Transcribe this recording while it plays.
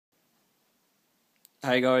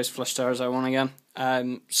Hey guys, FlushTerror01 again.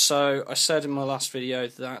 So I said in my last video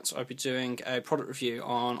that I'd be doing a product review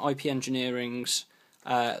on IP Engineering's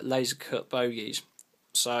laser cut bogies.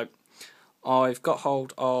 So I've got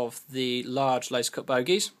hold of the large laser cut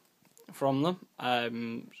bogies from them.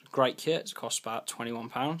 Great kit, it costs about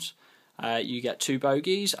 £21. You get 2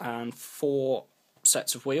 bogies and 4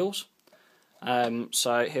 sets of wheels.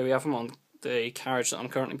 So here we have them on the carriage that I'm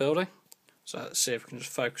currently building. So let's see if we can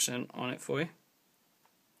just focus in on it for you.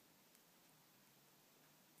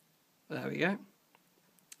 There we go.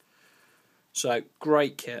 So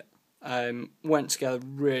great kit. Went together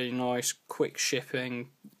really nice, quick shipping,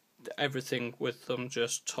 everything with them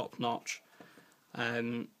just top notch.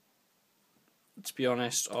 To be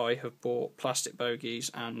honest, I have bought plastic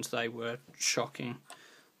bogies and they were shocking.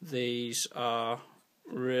 These are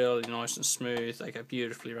really nice and smooth. They go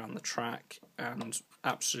beautifully around the track and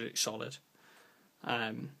absolutely solid.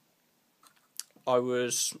 I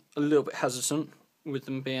was a little bit hesitant with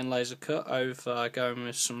them being laser cut over going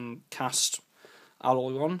with some cast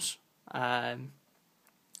alloy ones, but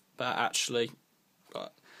actually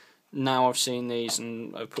now I've seen these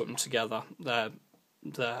and I've put them together, they're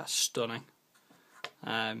stunning.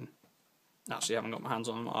 Actually haven't got my hands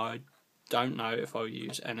on them. I don't know if I'll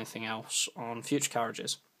use anything else on future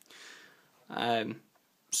carriages.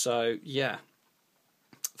 So yeah,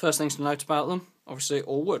 first things to note about them, obviously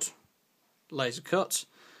all wood, laser cut.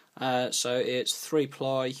 So it's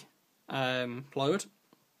 3-ply plywood.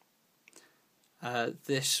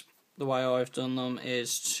 The way I've done them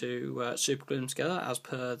is to super glue them together as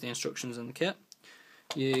per the instructions in the kit.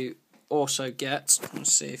 You also get,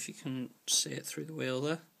 let's see if you can see it through the wheel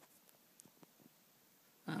there,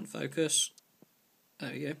 and focus,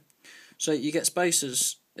 there we go. So you get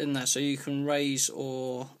spacers in there so you can raise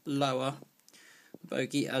or lower the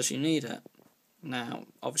bogie as you need it. Now,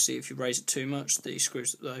 obviously, if you raise it too much, the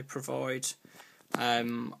screws that they provide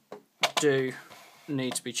do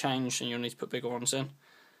need to be changed and you'll need to put bigger ones in.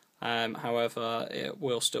 However, it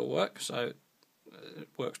will still work, so it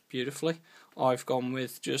works beautifully. I've gone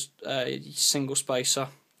with just a single spacer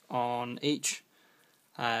on each,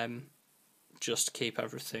 just to keep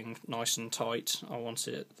everything nice and tight. I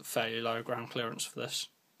wanted fairly low ground clearance for this.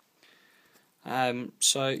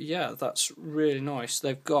 So yeah, that's really nice.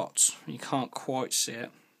 They've got, you can't quite see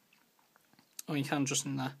it, oh you can just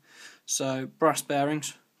in there, so brass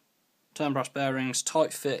bearings, turn brass bearings,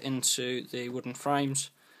 tight fit into the wooden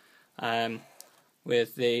frames,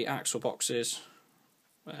 with the axle boxes,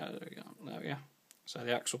 there we go. So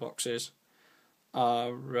the axle boxes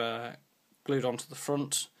are glued onto the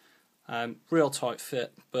front, real tight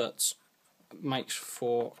fit, but makes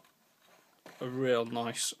for a real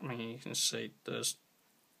nice, I mean you can see there's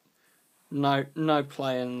no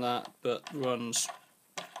play in that, but runs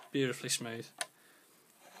beautifully smooth.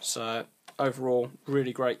 So overall,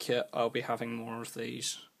 really great kit. I'll be having more of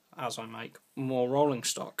these as I make more rolling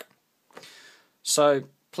stock. So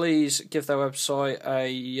please give their website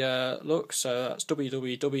a look, so that's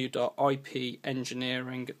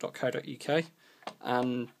www.ipengineering.co.uk,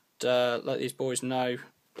 and let these boys know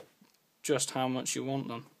just how much you want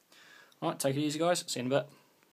them. Alright, take it easy guys, see you in a bit.